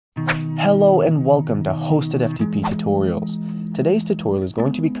Hello and welcome to Hosted FTP Tutorials. Today's tutorial is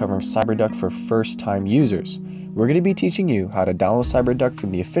going to be covering Cyberduck for first-time users. We're going to be teaching you how to download Cyberduck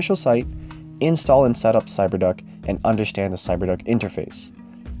from the official site, install and set up Cyberduck, and understand the Cyberduck interface.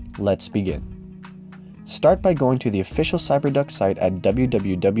 Let's begin. Start by going to the official Cyberduck site at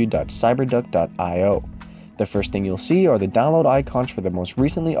www.cyberduck.io. The first thing you'll see are the download icons for the most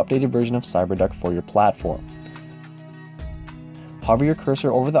recently updated version of Cyberduck for your platform. Hover your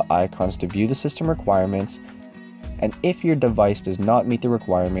cursor over the icons to view the system requirements, and if your device does not meet the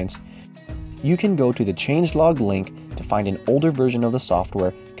requirements, you can go to the changelog link to find an older version of the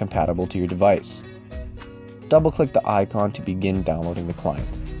software compatible to your device. Double-click the icon to begin downloading the client.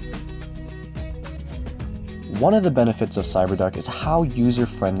 One of the benefits of Cyberduck is how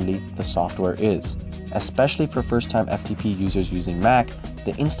user-friendly the software is. Especially for first-time FTP users using Mac,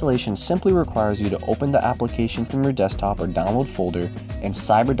 the installation simply requires you to open the application from your desktop or download folder, and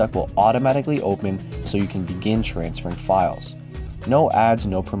Cyberduck will automatically open so you can begin transferring files. No ads,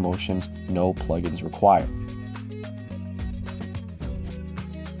 no promotions, no plugins required.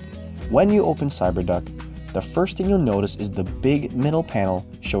 When you open Cyberduck, the first thing you'll notice is the big middle panel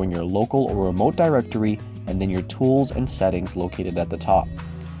showing your local or remote directory and then your tools and settings located at the top.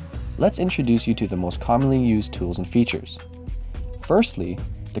 Let's introduce you to the most commonly used tools and features. Firstly,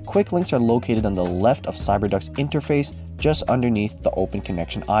 the quick links are located on the left of Cyberduck's interface just underneath the open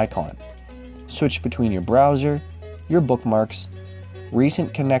connection icon. Switch between your browser, your bookmarks,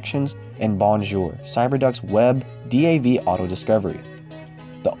 recent connections, and Bonjour, Cyberduck's web DAV auto discovery.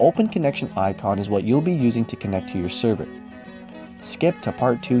 The open connection icon is what you'll be using to connect to your server. Skip to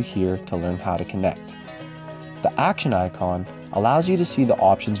part 2 here to learn how to connect. The action icon allows you to see the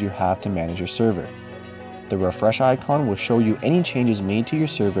options you have to manage your server. The refresh icon will show you any changes made to your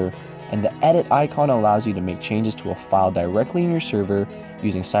server, and the edit icon allows you to make changes to a file directly in your server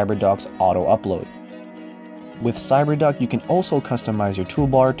using Cyberduck's auto upload. With Cyberduck, you can also customize your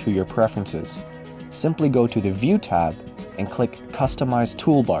toolbar to your preferences. Simply go to the View tab and click Customize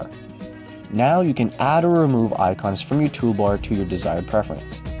Toolbar. Now you can add or remove icons from your toolbar to your desired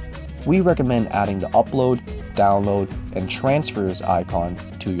preference. We recommend adding the Upload, Download, and Transfers icon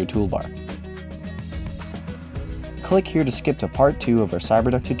to your toolbar. Click here to skip to part 2 of our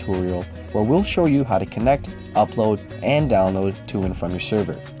Cyberduck tutorial, where we'll show you how to connect, upload, and download to and from your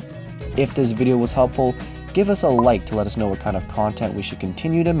server. If this video was helpful, give us a like to let us know what kind of content we should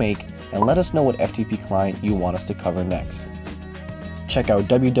continue to make, and let us know what FTP client you want us to cover next. Check out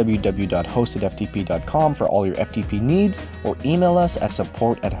www.hostedftp.com for all your FTP needs, or email us at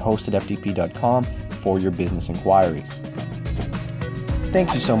support@hostedftp.com for your business inquiries.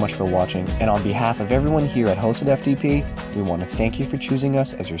 Thank you so much for watching, and on behalf of everyone here at Hosted FTP, we want to thank you for choosing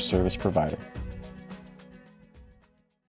us as your service provider.